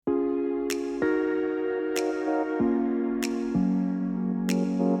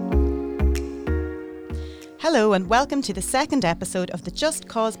Hello and welcome to the second episode of the Just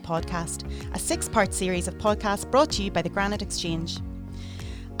Cause podcast, a 6-part series of podcasts brought to you by the Granite Exchange.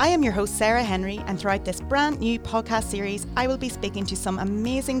 I am your host Sarah Henry, and throughout this brand new podcast series I will be speaking to some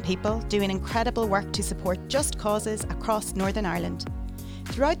amazing people doing incredible work to support just causes across Northern Ireland.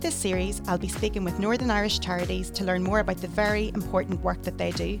 Throughout this series I'll be speaking with Northern Irish charities to learn more about the very important work that they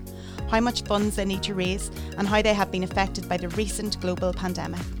do, how much funds they need to raise and how they have been affected by the recent global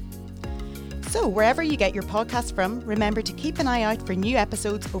pandemic. So wherever you get your podcast from, remember to keep an eye out for new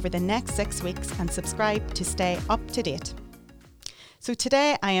episodes over the next 6 weeks and subscribe to stay up to date. So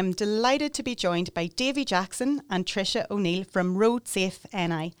today I am delighted to be joined by Davy Jackson and Tricia O'Neill from Road Safe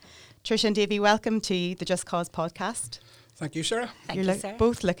NI. Tricia and Davy, welcome to the Just Cause podcast. Thank you, Sarah. Thank you, Sarah.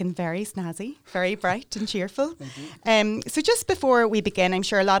 Both looking very snazzy, very bright and cheerful. Thank you. So just before we begin, I'm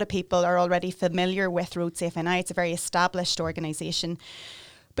sure a lot of people are already familiar with Road Safe NI. It's a very established organisation.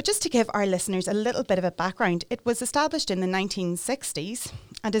 But just to give our listeners a little bit of a background, it was established in the 1960s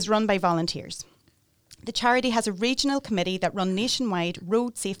and is run by volunteers. The charity has a regional committee that run nationwide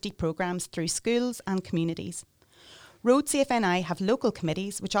road safety programmes through schools and communities. Road Safe NI have local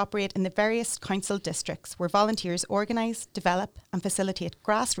committees which operate in the various council districts where volunteers organise, develop and facilitate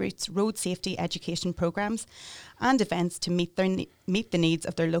grassroots road safety education programmes and events to meet the needs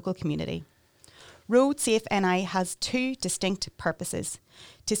of their local community. Road Safe NI has 2 distinct purposes: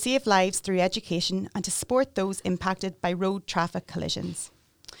 to save lives through education and to support those impacted by road traffic collisions.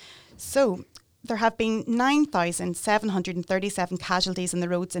 So, there have been 9,737 casualties on the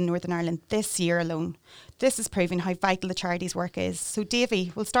roads in Northern Ireland this year alone. This is proving how vital the charity's work is. So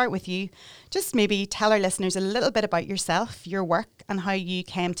Davy, we'll start with you. Just maybe tell our listeners a little bit about yourself, your work and how you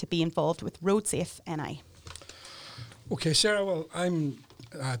came to be involved with Road Safe NI. Okay, Sarah, well, I'm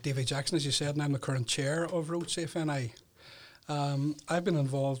Davy Jackson, as you said, and I'm the current chair of Road Safe NI. I've been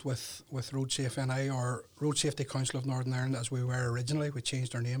involved with Road Safe NI, or Road Safety Council of Northern Ireland, as we were originally. We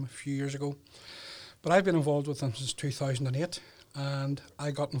changed our name a few years ago. But I've been involved with them since 2008, and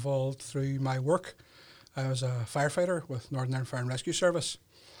I got involved through my work. I was a firefighter with Northern Ireland Fire and Rescue Service,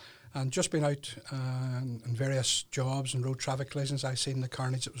 and just been out in various jobs and road traffic collisions. I seen the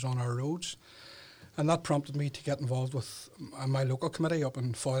carnage that was on our roads. And that prompted me to get involved with my local committee up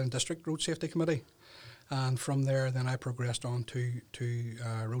in Foyland District Road Safety Committee. And from there, then I progressed on to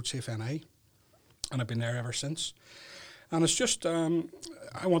Road Safe NI. And I've been there ever since. And it's just, I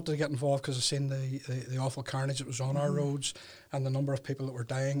wanted to get involved because I've seen the awful carnage that was on our roads and the number of people that were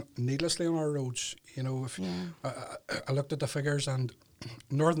dying needlessly on our roads. You know, I looked at the figures, and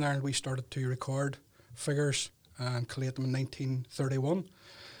Northern Ireland, we started to record figures and collate them in 1931.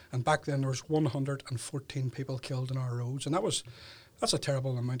 And back then there was 114 people killed on our roads, and that's a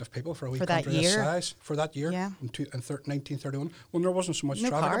terrible amount of people for a wee country this size. For that year, in 1931, when there wasn't so much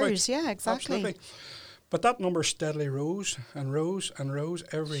traffic cars, about. Yeah, exactly. Absolutely. But that number steadily rose and rose and rose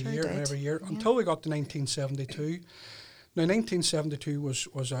every year until we got to 1972. Now, 1972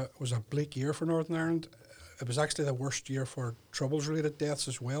 was a bleak year for Northern Ireland. It was actually the worst year for troubles-related deaths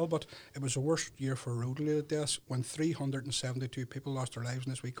as well, but it was the worst year for road-related deaths when 372 people lost their lives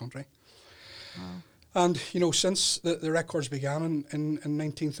in this wee country. Wow. And, you know, since the records began in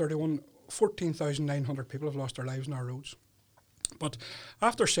 1931, 14,900 people have lost their lives on our roads. But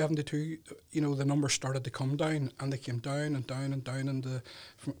after 72, you know, the numbers started to come down, and they came down and down and down in the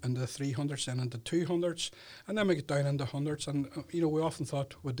 300s and into 200s, and then we get down into hundreds, and, you know, we often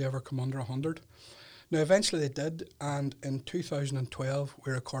thought, would they ever come under 100? Now, eventually they did, and in 2012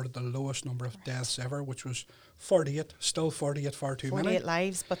 we recorded the lowest number of deaths ever, which was 48, still 48 far too many. 48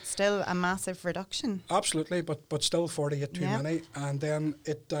 lives, but still a massive reduction. Absolutely, but still 48 too many. And then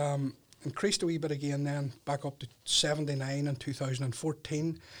it increased a wee bit again then, back up to 79 in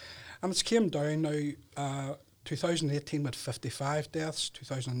 2014. And it's came down now, 2018 with 55 deaths,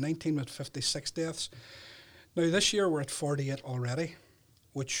 2019 with 56 deaths. Now this year we're at 48 already.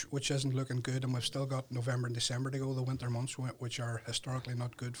 Which isn't looking good, and we've still got November and December to go, the winter months, which are historically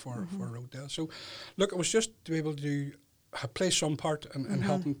not good for road deaths. So, look, it was just to be able to play some part in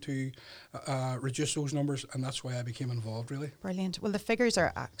helping to reduce those numbers, and that's why I became involved, really. Brilliant. Well, the figures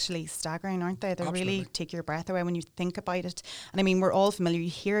are actually staggering, aren't they? They Absolutely. really take your breath away when you think about it. And I mean, we're all familiar, you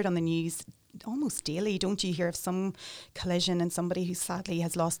hear it on the news almost daily, don't you, hear of some collision and somebody who sadly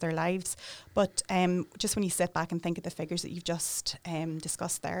has lost their lives. But just when you sit back and think of the figures that you've just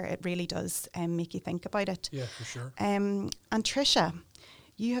discussed there, it really does make you think about it. Yeah, for sure. And Tricia,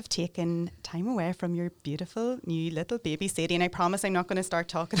 you have taken time away from your beautiful new little baby Sadie, and I promise I'm not going to start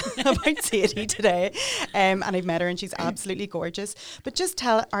talking about Sadie today. And I've met her and she's absolutely gorgeous. But just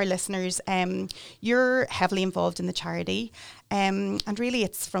tell our listeners, you're heavily involved in the charity, and really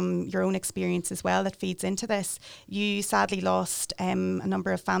it's from your own experience as well that feeds into this. You sadly lost a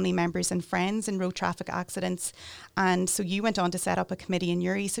number of family members and friends in road traffic accidents, and so you went on to set up a committee in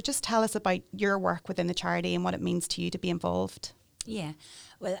Uri. So just tell us about your work within the charity and what it means to you to be involved. Yeah,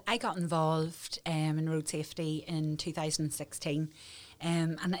 well, I got involved in road safety in 2016,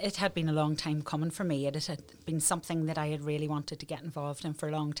 and it had been a long time coming for me. It had been something that I had really wanted to get involved in for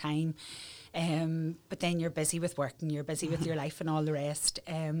a long time, but then you're busy with work and you're busy with your life and all the rest.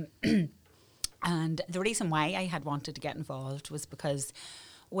 And the reason why I had wanted to get involved was because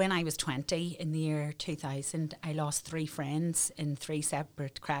when I was 20 in the year 2000, I lost 3 friends in 3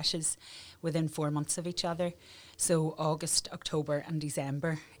 separate crashes within 4 months of each other. So August, October and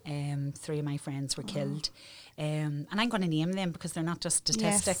December, 3 of my friends were killed. And I'm going to name them because they're not just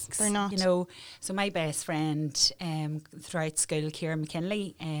statistics. Yes, they're not. You know, so my best friend throughout school, Ciara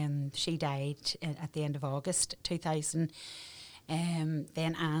McKinley, she died at the end of August 2000.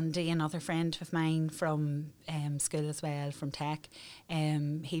 Then Andy, another friend of mine from school as well, from tech,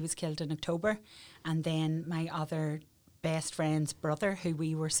 he was killed in October. And then my other best friend's brother, who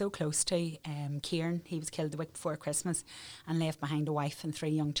we were so close to, Kieran, he was killed the week before Christmas and left behind a wife and 3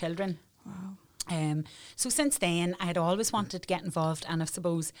 young children. Wow. So since then, I had always wanted to get involved, and I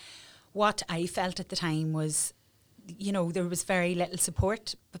suppose what I felt at the time was, you know, there was very little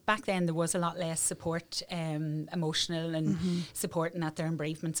support, but back then there was a lot less support, emotional and support and their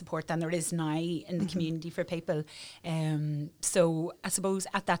bereavement support than there is now in the community for people. So I suppose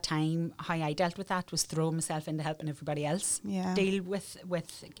at that time, how I dealt with that was throw myself into helping everybody else deal with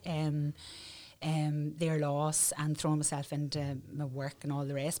their loss, and throwing myself into my work and all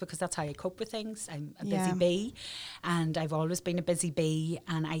the rest, because that's how I cope with things. I'm a busy bee, and I've always been a busy bee,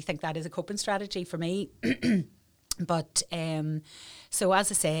 and I think that is a coping strategy for me. But so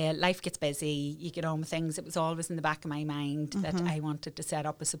as I say, life gets busy, you get on with things. It was always in the back of my mind that I wanted to set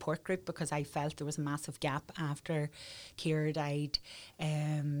up a support group, because I felt there was a massive gap after Ciara died.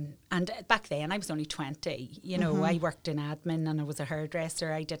 And back then I was only 20, you know, I worked in admin and I was a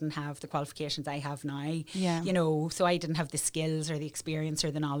hairdresser. I didn't have the qualifications I have now, you know, so I didn't have the skills or the experience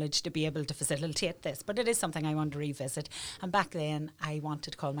or the knowledge to be able to facilitate this. But it is something I want to revisit. And back then I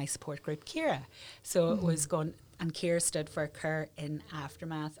wanted to call my support group Ciara. So it was going... And Ciara stood for Care in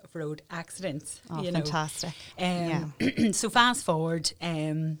Aftermath of Road Accidents. Oh, you fantastic. So fast forward,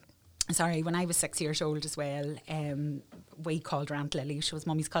 when I was 6 years old as well, we called her Aunt Lily. She was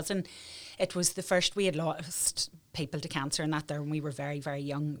Mummy's cousin. It was the first, we had lost people to cancer and that there when we were very, very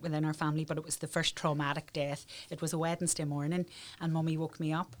young within our family, but it was the first traumatic death. It was a Wednesday morning and Mummy woke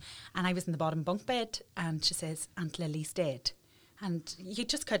me up and I was in the bottom bunk bed and she says, Aunt Lily's dead. And you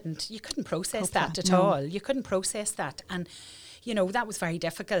just couldn't process that at all. You couldn't process that. And, you know, that was very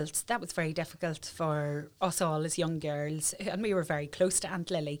difficult. That was very difficult for us all as young girls. And we were very close to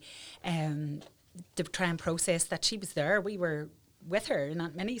Aunt Lily. To try and process that she was there. We were with her in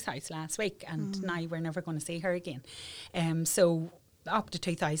Aunt Minnie's house last week. And now we're never going to see her again. So up to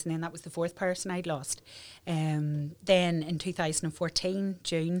 2000, and that was the 4th person I'd lost. Then in 2014,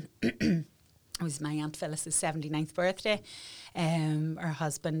 June... It was my Aunt Phyllis's 79th birthday. Her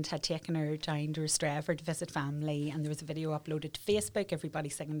husband had taken her down to Restraver to visit family, and there was a video uploaded to Facebook, everybody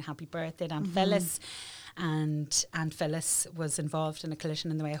singing happy birthday to Aunt Phyllis. And Aunt Phyllis was involved in a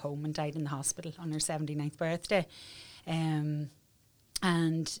collision on the way home and died in the hospital on her 79th birthday.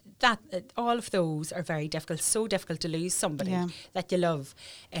 And that all of those are very difficult. So difficult to lose somebody that you love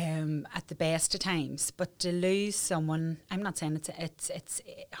at the best of times. But to lose someone, I'm not saying it's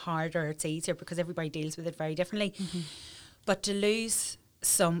harder, it's easier, because everybody deals with it very differently. But to lose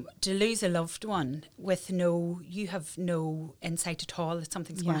a loved one with you have no insight at all that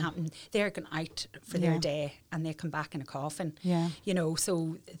something's going to happen. They're going out for their day and they come back in a coffin. You know,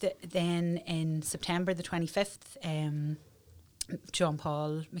 so then in September the 25th, John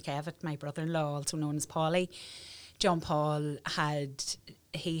Paul McEvitt, my brother-in-law, also known as Paulie, John Paul had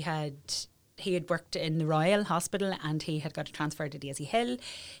worked in the Royal Hospital and he had got a transfer to Daisy Hill.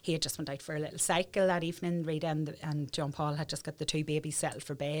 He had just went out for a little cycle that evening. Rita and John Paul had just got the 2 babies settled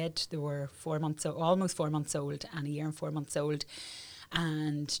for bed. They were almost 4 months old and a year and 4 months old.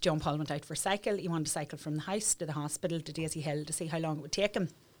 And John Paul went out for a cycle. He wanted to cycle from the house to the hospital to Daisy Hill to see how long it would take him,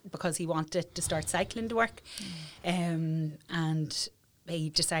 because he wanted to start cycling to work. And he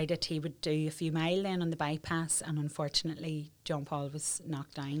decided he would do a few mile then on the bypass, and unfortunately John Paul was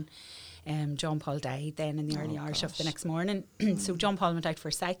knocked down. John Paul died then in the early hours of the next morning. So John Paul went out for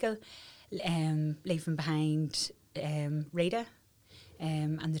a cycle, leaving behind Rita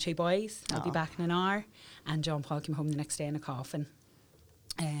and the 2 boys. I'll be back in an hour. And John Paul came home the next day in a coffin.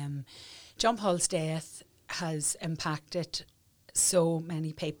 John Paul's death has impacted so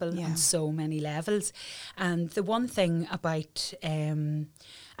many people on so many levels. And the one thing about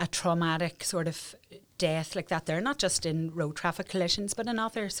a traumatic sort of death like that, they're not just in road traffic collisions, but in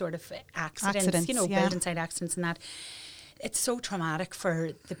other sort of accidents, you know, building site accidents and that. It's so traumatic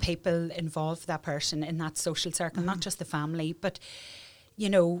for the people involved, that person in that social circle, not just the family, but, you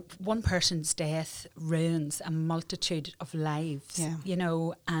know, one person's death ruins a multitude of lives, you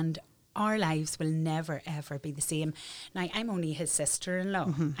know, and our lives will never, ever be the same. Now, I'm only his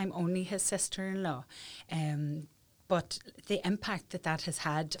sister-in-law. But the impact that has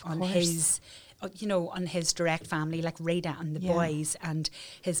had on his, you know, on his direct family, like Rita and the boys and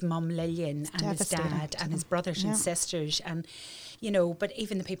his mum Lillian and his dad and his brothers and sisters and, you know, but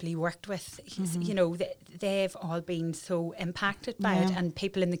even the people he worked with, you know, they've all been so impacted by it, and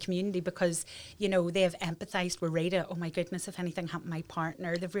people in the community, because, you know, they have empathised with Rita. Oh my goodness, if anything happened to my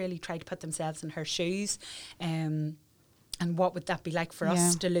partner, they've really tried to put themselves in her shoes. And what would that be like for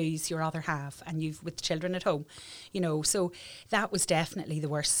us to lose your other half, and you've with children at home, you know? So that was definitely the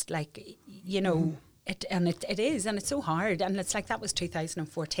worst. Like, you know, it is, and it's so hard. And it's like that was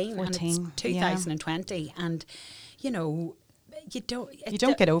 2014, and it's 2020, and you know. You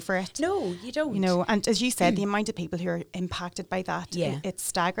don't get over it. No, you don't. You know, and as you said, the amount of people who are impacted by that, it's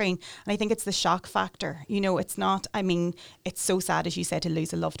staggering. And I think it's the shock factor. You know, it's not, I mean, it's so sad, as you said, to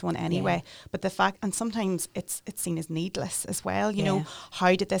lose a loved one anyway. But the fact, and sometimes it's seen as needless as well. You know,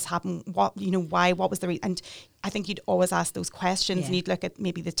 how did this happen? What, you know, why? What was the reason? And I think you'd always ask those questions, and you'd look at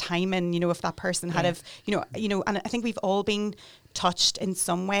maybe the timing, you know, if that person had have, you know, and I think we've all been touched in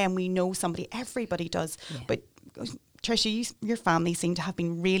some way, and we know somebody, everybody does. But Tricia, your family seem to have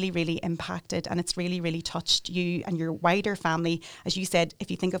been really, really impacted, and it's really, really touched you and your wider family. As you said,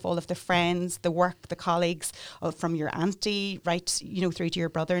 if you think of all of the friends, the work, the colleagues, from your auntie right, you know, through to your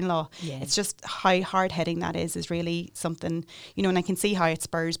brother-in-law, it's just how hard-hitting that is really something, you know, and I can see how it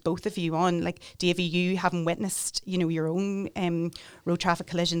spurs both of you on. Like, Davy, you haven't witnessed, you know, your own road traffic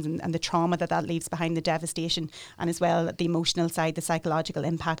collisions and the trauma that leaves behind, the devastation, and as well the emotional side, the psychological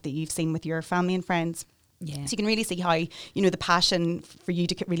impact that you've seen with your family and friends. Yeah. So you can really see how, you know, the passion for you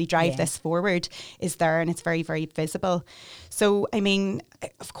to really drive this forward is there, and it's very, very visible. So, I mean,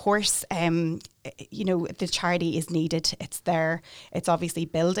 of course, you know, the charity is needed. It's there. It's obviously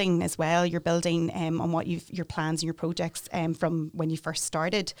building as well. You're building on what your plans and your projects from when you first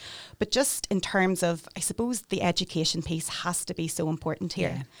started. But just in terms of, I suppose, the education piece has to be so important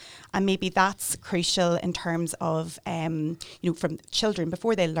here. Yeah. And maybe that's crucial in terms of, you know, from children,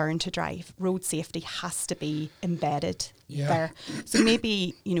 before they learn to drive, road safety has to be embedded there. So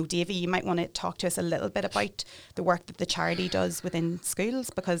maybe, you know, Davy, you might want to talk to us a little bit about the work that the charity does within schools,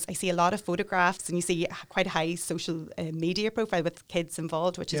 because I see a lot of photographs and you see quite a high social media profile with kids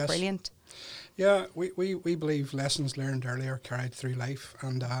involved, which is brilliant. Yeah, we believe lessons learned early are carried through life,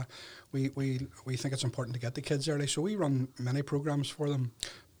 and we think it's important to get the kids early. So we run many programs for them.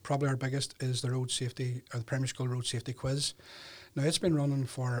 Probably our biggest is the road safety, or the primary school road safety quiz. Now, it's been running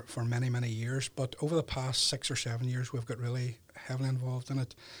for many, many years, but over the past 6 or 7 years, we've got really heavily involved in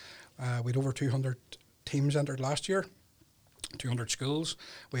it. We had over 200 teams entered last year, 200 schools.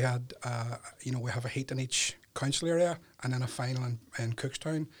 We had, you know, we have a heat in each council area, and then a final in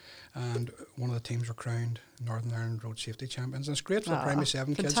Cookstown, and one of the teams were crowned Northern Ireland Road Safety Champions. And it's great for the primary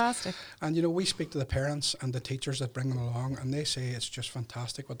 7 fantastic. Kids. And, you know, we speak to the parents and the teachers that bring them along, and they say it's just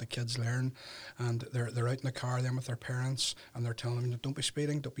fantastic what the kids learn. And they're out in the car then with their parents, and they're telling them, don't be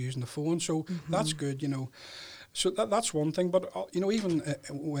speeding, don't be using the phone. So that's good, you know. So that's one thing. But, you know, even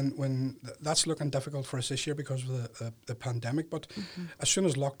when that's looking difficult for us this year because of the pandemic. But as soon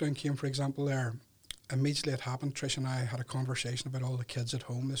as lockdown came, for example, there, immediately it happened. Trish and I had a conversation about all the kids at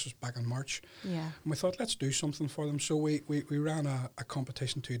home. This was back in March. Yeah. And we thought, let's do something for them. So we ran a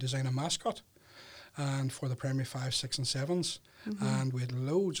competition to design a mascot, and for the primary 5, 6 and 7s. And we had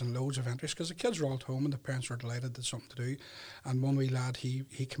loads and loads of entries because the kids were all at home and the parents were delighted, there's something to do. And one wee lad, he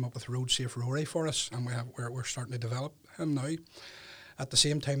came up with Road Safe Rory for us, and we're starting to develop him now. At the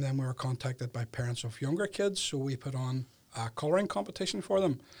same time then, we were contacted by parents of younger kids, so we put on a colouring competition for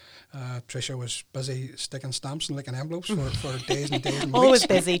them. Tricia was busy sticking stamps and licking envelopes for days and days and Always weeks.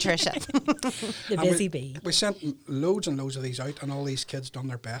 busy, Tricia. The busy bee. We sent loads and loads of these out, and all these kids done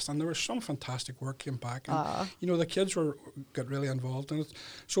their best, and there was some fantastic work came back, and the kids got really involved in it.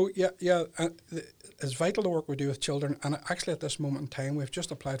 So it's vital the work we do with children, and actually at this moment in time we've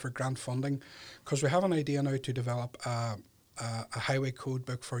just applied for grant funding because we have an idea now to develop a highway code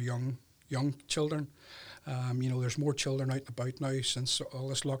book for young children. There's more children out and about now since all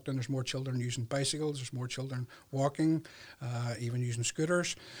this lockdown. There's more children using bicycles. There's more children walking, even using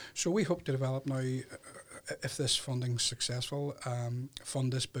scooters. So we hope to develop now, if this funding's successful,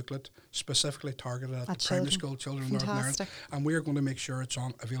 fund this booklet specifically targeted at the primary school children in Northern Ireland. And we're going to make sure it's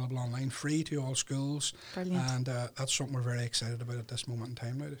available online, free to all schools. Brilliant. And that's something we're very excited about at this moment in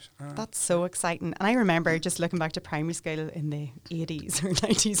time now. That's so exciting. And I remember just looking back to primary school in the 80s or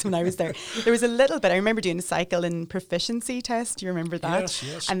 90s when I was there. There was a little bit, I remember doing a cycle and proficiency test. Do you remember that?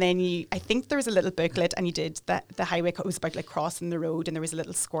 Yes. And then I think there was a little booklet and you did the highway code was about like crossing the road, and there was a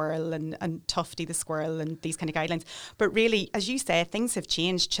little squirrel and Tufty the squirrel and these kind of guidelines. But really, as you said, things have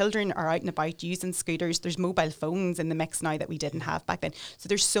changed. Children are out and about using scooters. There's mobile phones in the mix now that we didn't have back then. So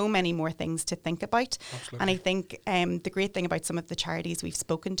there's so many more things to think about. Absolutely. And I think the great thing about some of the charities we've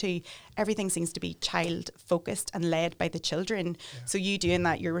spoken to, everything seems to be child focused and led by the children. Yeah. So you doing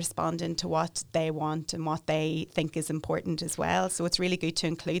that, you're responding to what they want and what they think is important as well. So it's really good to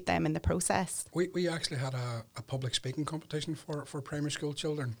include them in the process. We actually had a public speaking competition for primary school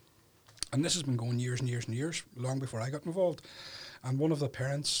children. And this has been going years and years and years, long before I got involved. And one of the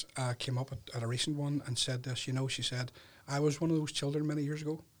parents came up at a recent one and said this, she said, I was one of those children many years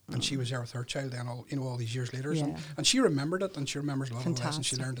ago. And she was there with her child then all these years later. Yeah. And she remembered it, and she remembers a lot of the lessons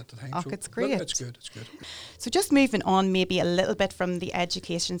she learned at the time. Oh, so it's great. It's good. So just moving on maybe a little bit from the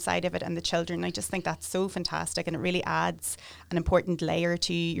education side of it and the children, I just think that's so fantastic, and it really adds an important layer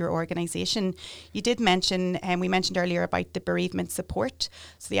to your organisation. You did mention, we mentioned earlier about the bereavement support,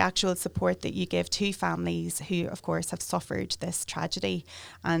 so the actual support that you give to families who, of course, have suffered this tragedy.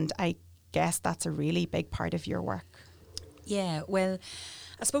 And I guess that's a really big part of your work. Yeah, well,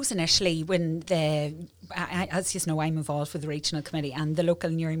 I suppose initially when as you know, I'm involved with the regional committee and the local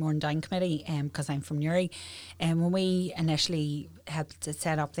Newry Mourne Down committee because I'm from Newry. And when we initially helped to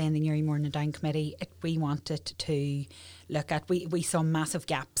set up then the Newry Mourne Down committee, we wanted to look at, we saw massive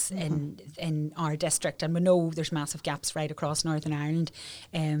gaps in our district, and we know there's massive gaps right across Northern Ireland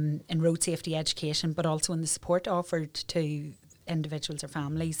in road safety education, but also in the support offered to individuals or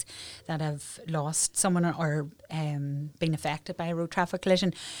families that have lost someone or been affected by a road traffic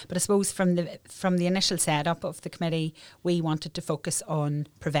collision. But I suppose from the initial setup of the committee, we wanted to focus on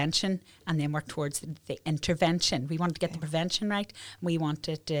prevention and then work towards the intervention. We wanted to get the prevention right. We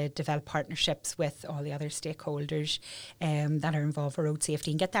wanted to develop partnerships with all the other stakeholders that are involved with road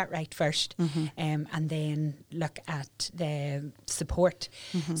safety and get that right first, and then look at the support.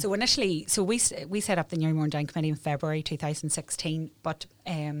 So initially, we set up the Newry Mourne Down committee in February 2016. But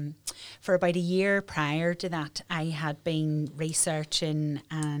for about a year prior to that, I had been researching,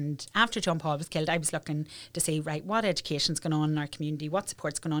 and after John Paul was killed, I was looking to see, right, what education's going on in our community, what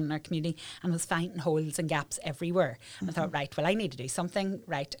support's going on in our community, and was finding holes and gaps everywhere. I thought, right, well, I need to do something,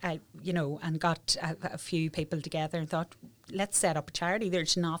 right, and got a few people together and thought, let's set up a charity.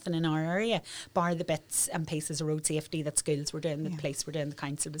 There's nothing in our area bar the bits and pieces of road safety that schools were doing, the police were doing, the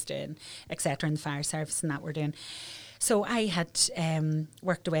council was doing, etc., and the fire service and that were doing. So I had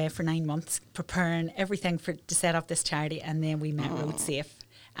worked away for 9 months preparing everything to set up this charity, and then we met Road Safe,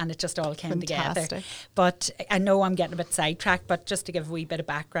 and it just all came together. But I know I'm getting a bit sidetracked, but just to give a wee bit of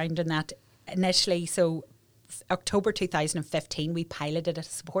background on that, initially, so October 2015, we piloted a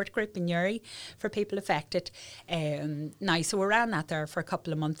support group in Newry for people affected. So we ran that there for a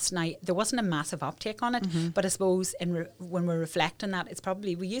couple of months. Now, there wasn't a massive uptake on it, but I suppose when we reflect on that, it's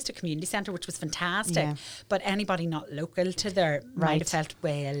probably, we used a community centre, which was fantastic, but anybody not local to there might have felt,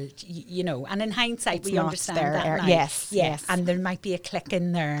 well, and in hindsight, we understand that now. Yes. And there might be a click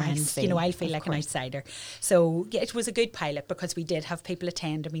in there, I feel like an outsider. So it was a good pilot because we did have people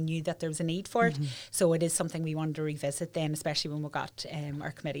attend and we knew that there was a need for it. So it is something we wanted to revisit then, especially when we got our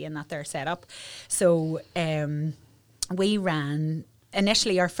committee and that they're set up. So we ran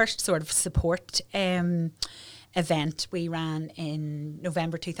initially our first sort of support event we ran in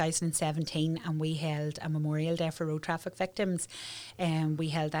November 2017, and we held a Memorial Day for road traffic victims. We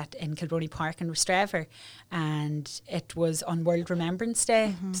held that in Kilbrony Park in Rostrevor, and it was on World Remembrance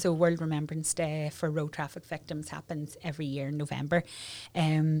Day. So World Remembrance Day for road traffic victims happens every year in November.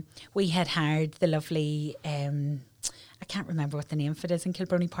 We had hired the lovely I can't remember what the name of it is in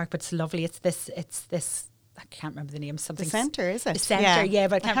Kilbrony Park, but it's lovely. It's this I can't remember the name. Something. The centre, is it? The centre, yeah,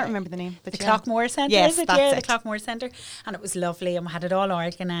 but I can't remember the name. But the Clockmore Centre, yes, is it? That's yeah, it. the Clockmore Centre. And it was lovely, and we had it all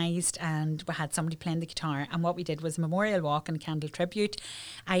organised, and we had somebody playing the guitar. And what we did was a memorial walk and a candle tribute.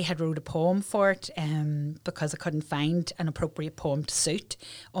 I had wrote a poem for it because I couldn't find an appropriate poem to suit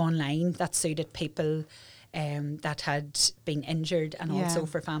online that suited people that had been injured, and also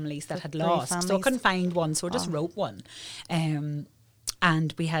for families that had lost. So I couldn't find one, so I just wrote one.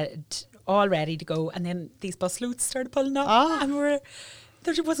 And we had all ready to go, and then these busloads started pulling up, and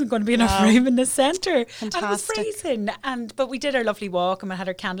there wasn't going to be enough room in the centre. And it was freezing. But we did our lovely walk, and we had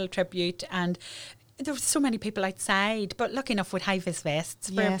our candle tribute, and there were so many people outside, but lucky enough with high-vis vests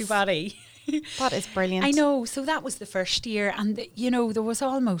for everybody. That is brilliant. I know. So that was the first year, and there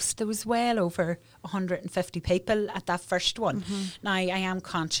was well over 150 people at that first one. Now I am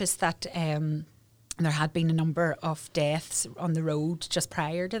conscious that there had been a number of deaths on the road just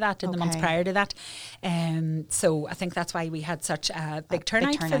prior to that, in the months prior to that. So I think that's why we had such a big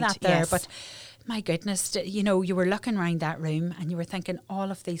turnout for that there. Yes. But my goodness, you were looking around that room and you were thinking,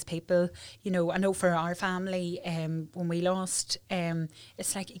 all of these people, I know for our family, when we lost,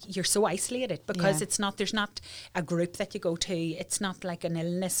 it's like you're so isolated because there's not a group that you go to. It's not like an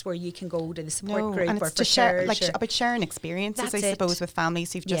illness where you can go to the support group and or it's for to share, church about sharing experiences, I suppose, with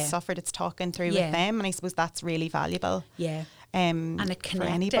families who've just suffered. It's talking through with them, and I suppose that's really valuable. Yeah. And it connected, for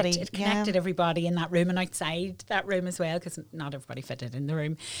anybody. It connected everybody in that room and outside that room as well, because not everybody fitted in the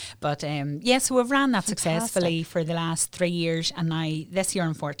room. But so we've ran that successfully for the last 3 years, and now this year,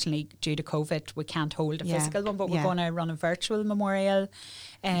 unfortunately, due to COVID, we can't hold a physical one, but we're going to run a virtual memorial.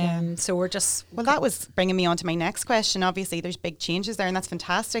 So we're just... Well, that was bringing me on to my next question. Obviously, there's big changes there, and that's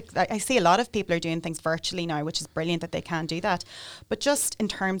fantastic. I see a lot of people are doing things virtually now, which is brilliant that they can do that. But just in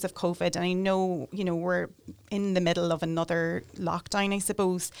terms of COVID, and I know, we're in the middle of another lockdown, I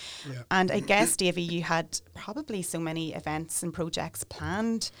suppose. Yeah. And I guess, Davy, you had probably so many events and projects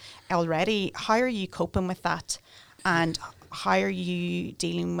planned already. How are you coping with that? And how are you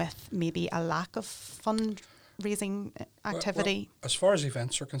dealing with maybe a lack of fundraising activity? Well, as far as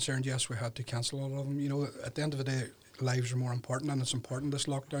events are concerned, yes, we had to cancel all of them. At the end of the day, lives are more important, and it's important, this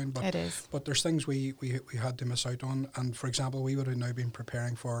lockdown. But it is. But there's things we had to miss out on. And for example, we would have now been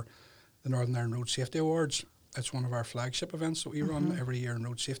preparing for the Northern Ireland Road Safety Awards. It's one of our flagship events that we run every year in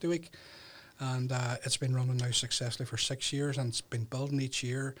Road Safety Week. And it's been running now successfully for 6 years, and it's been building each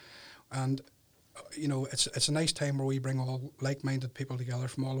year. And it's a nice time where we bring all like-minded people together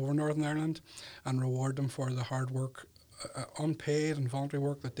from all over Northern Ireland and reward them for the hard work, unpaid and voluntary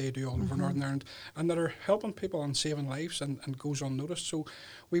work that they do all over Northern Ireland, and that are helping people and saving lives and goes unnoticed. So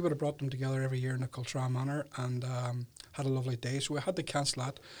we would have brought them together every year in a cultural manner and had a lovely day. So we had to cancel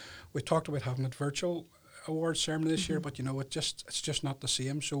that. We talked about having it virtual awards ceremony this year, but it's just not the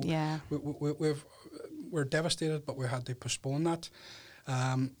same. So we're devastated, but we had to postpone that.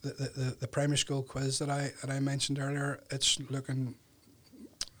 The primary school quiz that I mentioned earlier, it's looking.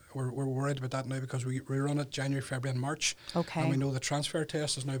 We're worried about that now because we run it January, February and March. Okay. And we know the transfer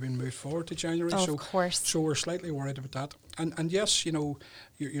test has now been moved forward to January. Of course. So we're slightly worried about that. And yes, you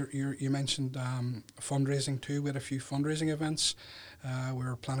mentioned fundraising too. We had a few fundraising events. We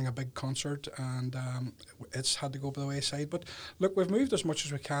were planning a big concert, and it's had to go by the wayside. But look, we've moved as much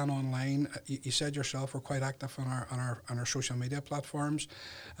as we can online. You said yourself, we're quite active on our social media platforms,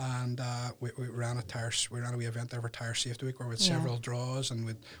 and we ran a wee event there for Tire Safety Week where we had several draws and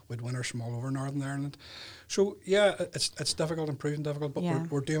with winners from all over Northern Ireland. So it's difficult and proving difficult, but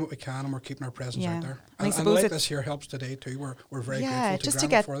we're doing what we can and we're keeping our presence out there. And this here helps today too. We're very grateful to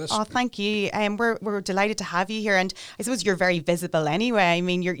Grant for this. Oh, thank you. We're delighted to have you here, and I suppose you're very visible anyway. I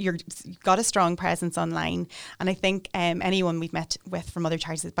mean, you've got a strong presence online, and I think anyone we've met with from other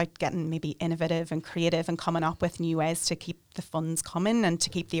charities is about getting maybe innovative and creative and coming up with new ways to keep the funds coming and to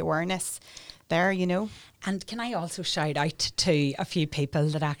keep the awareness there, And can I also shout out to a few people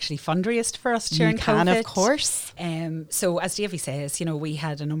that actually fundraised for us during COVID? Of course. So as Davy says, we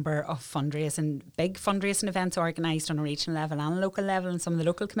had a number of big fundraising events organised on a regional level and a local level, and some of the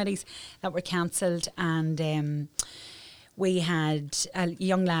local committees that were cancelled. And we had a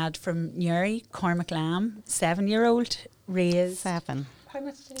young lad from Newry, Cormac Lamb, 7-year-old, raised... 7. How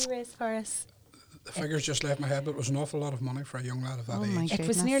much did he raise for us? The figures just left my head, but it was an awful lot of money for a young lad of that age. It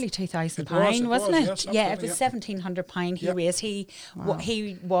was nearly £2,000, wasn't it? Yes, it was £1,700 he raised. He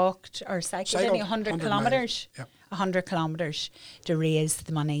walked or cycled 100 kilometres. 100 kilometres to raise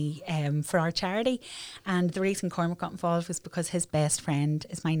the money for our charity. And the reason Cormac got involved was because his best friend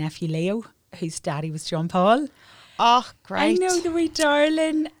is my nephew Leo, whose daddy was John Paul. Oh, great. I know, the wee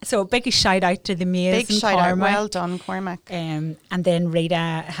darling. So a big shout out to the amazing Big shout out. Cormac. Well done, Cormac. And then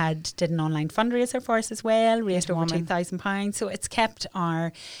Rita did an online fundraiser for us as well, raised Good over woman. £2,000. So it's kept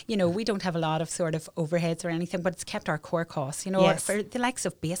our, we don't have a lot of sort of overheads or anything, but it's kept our core costs, Yes. for the likes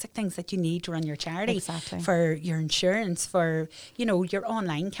of basic things that you need to run your charity, Exactly. for your insurance, for, your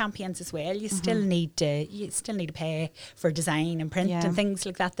online campaigns as well. You still need to pay for design and print Yeah. and things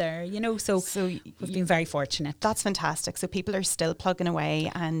like that there, So we've been very fortunate. That's fantastic. So people are still plugging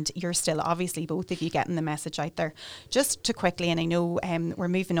away, and you're still, obviously, both of you getting the message out there. Just to quickly, and I know we're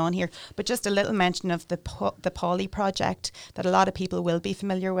moving on here, but just a little mention of the Polly project that a lot of people will be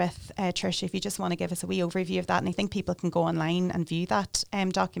familiar with. Trish, if you just want to give us a wee overview of that, and I think people can go online and view that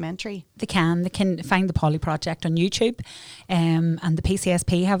documentary. They can find the Polly Project on YouTube, and the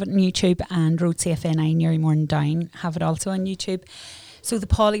PCSP have it on YouTube, and Road Safe NI Newry Morn Down have it also on YouTube. So the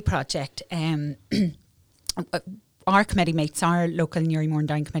Polly Project, our committee meets, our local Newry Morn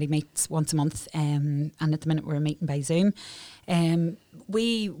Down committee meets once a month, and at the minute we're meeting by Zoom.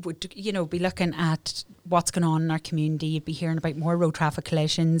 We would, be looking at what's going on in our community. You'd be hearing about more road traffic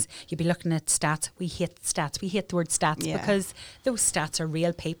collisions. You'd be looking at stats. We hate stats. We hate the word stats because those stats are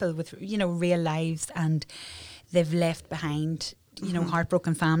real people with, real lives, and they've left behind,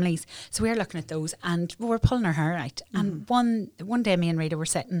 heartbroken families. So we're looking at those, and we're pulling our hair out. And one day me and Rita were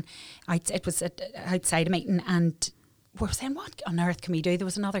sitting outside a meeting, and we were saying, what on earth can we do? There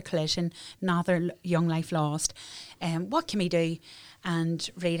was another collision, another young life lost. What can we do? And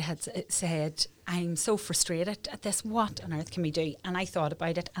Rita had said, I'm so frustrated at this. What on earth can we do? And I thought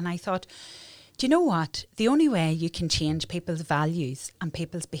about it, and I thought, do you know what? The only way you can change people's values and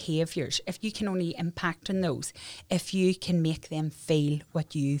people's behaviours, if you can only impact on those, if you can make them feel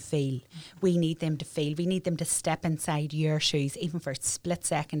what you feel. We need them to feel. We need them to step inside your shoes, even for a split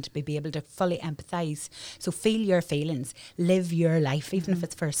second, to be able to fully empathise. So feel your feelings, live your life, even if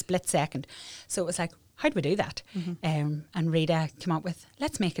it's for a split second. So it was like, how do we do that? And Rita came up with,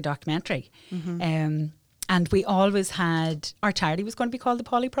 let's make a documentary. And we always had, our charity was going to be called the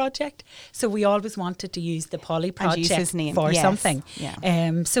Polly Project. So we always wanted to use the Polly Project his name. for Yes. something.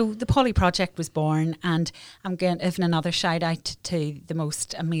 Yeah. So the Polly Project was born, and I'm giving another shout out to the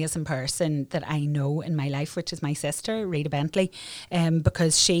most amazing person that I know in my life, which is my sister, Rita Bentley,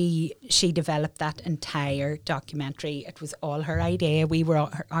 because she developed that entire documentary. It was all her idea. We were,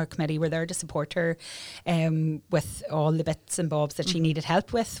 our committee were there to support her with all the bits and bobs that she needed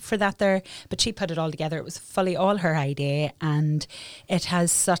help with for that there. But she put it all together. It was fully all her idea, and it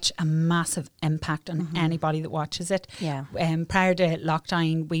has such a massive impact on anybody that watches it. Yeah. Prior to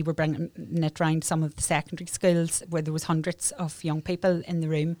lockdown, we were bringing it round some of the secondary schools where there was hundreds of young people in the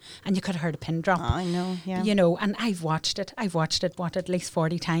room, and you could have heard a pin drop. I know, yeah. And I've watched it, at least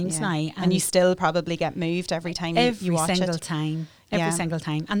 40 times now. And you still probably get moved every time you watch single it. time. Every single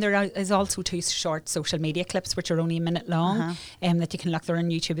time. And there is also 2 short social media clips which are only a minute long that you can look there on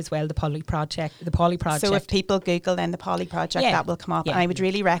YouTube as well, the Polly Project. So if people Google then the Polly Project, that will come up. Yeah. And I would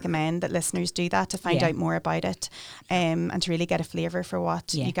really recommend that listeners do that to find out more about it, and to really get a flavour for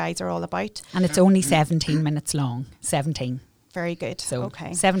what you guys are all about. And it's only 17 minutes long. 17. Very good. So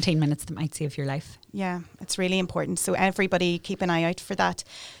okay. 17 minutes that might save your life. Yeah, it's really important. So everybody keep an eye out for that.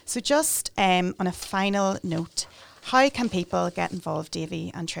 So just on a final note, how can people get involved,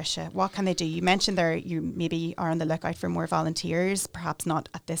 Davy and Tricia? What can they do? You mentioned there you maybe are on the lookout for more volunteers, perhaps not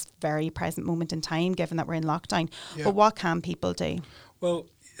at this very present moment in time, given that we're in lockdown. Yeah. But what can people do? Well,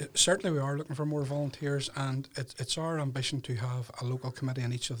 certainly we are looking for more volunteers, and it's our ambition to have a local committee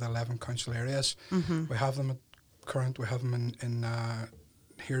in each of the 11 council areas. We have them at current, we have them in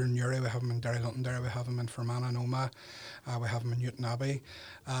here in Newry, we have them in Derry Londonderry, we have them in Fermanagh and Omagh, we have them in Newton Abbey.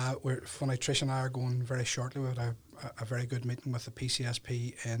 Funny, Trish and I are going very shortly. We had a very good meeting with the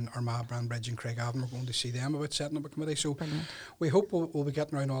PCSP in Armagh, Branbridge and Craigavon. We're going to see them about setting up a committee. So we hope we'll be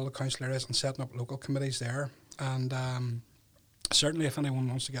getting around all the council areas and setting up local committees there. And certainly if anyone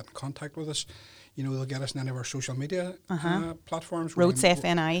wants to get in contact with us, they'll get us in any of our social media platforms. Road Safe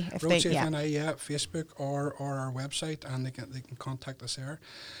NI. Road Safe NI, Facebook or our website, and they can contact us there.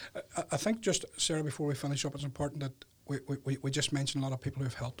 I think just, Sarah, before we finish up, it's important that we just mentioned a lot of people who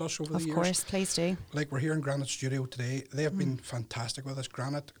have helped us over the years. Of course, please do. Like we're here in Granite Studio today. They have been fantastic with us.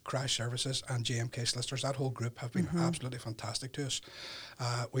 Granite, Crash Services and JMK Solicitors, that whole group have been absolutely fantastic to us.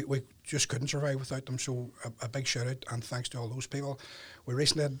 We just couldn't survive without them, so a big shout out and thanks to all those people. We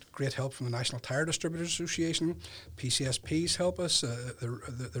recently had great help from the National Tyre Distributors Association. PCSPs help us,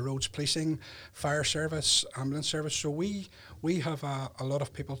 the roads policing, fire service, ambulance service. So we have a lot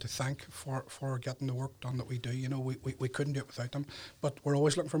of people to thank for getting the work done that we do. We couldn't do it without them, but we're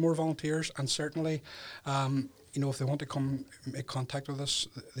always looking for more volunteers, and certainly if they want to come make contact with us,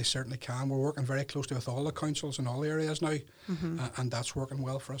 they certainly can. We're working very closely with all the councils in all areas now, and that's working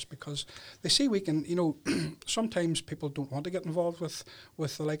well for us because they see we can, sometimes people don't want to get involved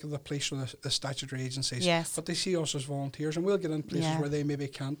with the like of the police or the statutory agencies, but they see us as volunteers, and we'll get in places where they maybe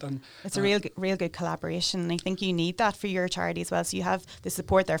can't. And it's a real good collaboration, and I think you need that for your charity as well. So you have the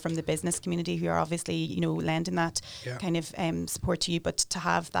support there from the business community who are obviously, lending that kind of support to you, but to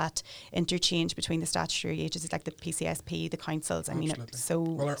have that interchange between the statutory agencies like the PCSP, the councils, I mean, it's so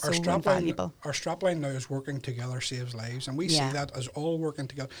invaluable. Our strapline now is working together saves lives, and we see that as all working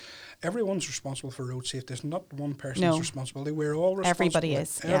together. Everyone's responsible for road safety. It's not one person's responsibility. We're all responsible. Everybody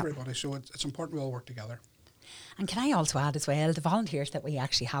is. Everybody. So it's important we all work together. And can I also add as well, the volunteers that we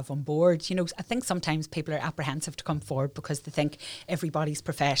actually have on board, I think sometimes people are apprehensive to come forward because they think everybody's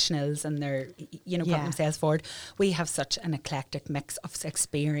professionals and they're, putting themselves forward. We have such an eclectic mix of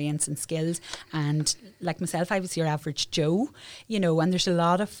experience and skills. And like myself, I was your average Joe, and there's a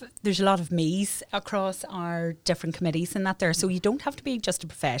lot of me's across our different committees and that there. So you don't have to be just a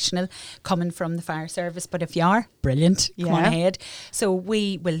professional coming from the fire service, but if you are, brilliant, come on ahead. So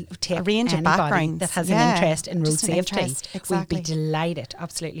we will take a range of backgrounds that has an interest in road safety. Exactly. We'd be delighted,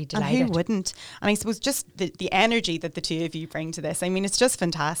 absolutely delighted. And who wouldn't? And I suppose just the energy that the two of you bring to this, I mean, it's just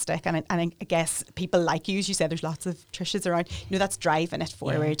fantastic. And I guess people like you, as you said, there's lots of Trishas around, that's driving it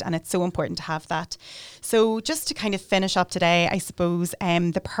forward, and it's so important to have that. So just to kind of finish up today, I suppose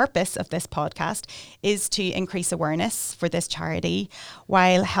the purpose of this podcast is to increase awareness for this charity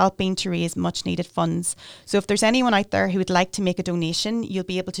while helping to raise much needed funds. So if there's anyone out there who would like to make a donation, you'll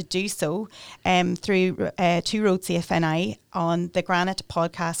be able to do so through to Road Safe NI on the Granite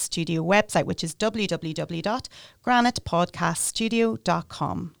Podcast Studio website, which is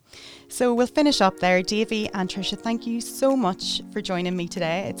www.granitepodcaststudio.com. So we'll finish up there. Davy and Tricia, thank you so much for joining me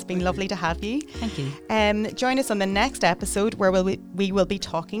today. It's been lovely to have you. Thank you. Join us on the next episode where we will be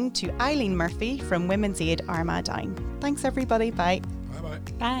talking to Eileen Murphy from Women's Aid Armagh Down. Thanks everybody. Bye. Bye-bye.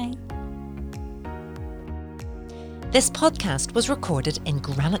 Bye. This podcast was recorded in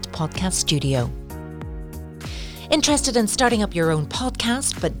Granite Podcast Studio. Interested in starting up your own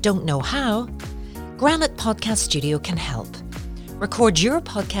podcast but don't know how? Granite Podcast Studio can help. Record your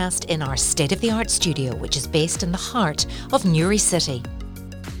podcast in our state-of-the-art studio, which is based in the heart of Newry City.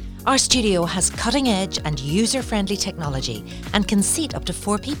 Our studio has cutting-edge and user-friendly technology and can seat up to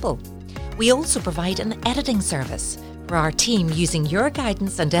 4 people. We also provide an editing service for our team using your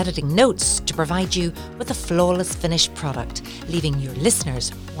guidance and editing notes to provide you with a flawless finished product, leaving your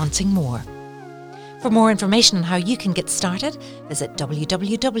listeners wanting more. For more information on how you can get started, visit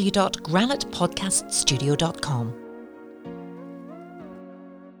www.granitepodcaststudio.com.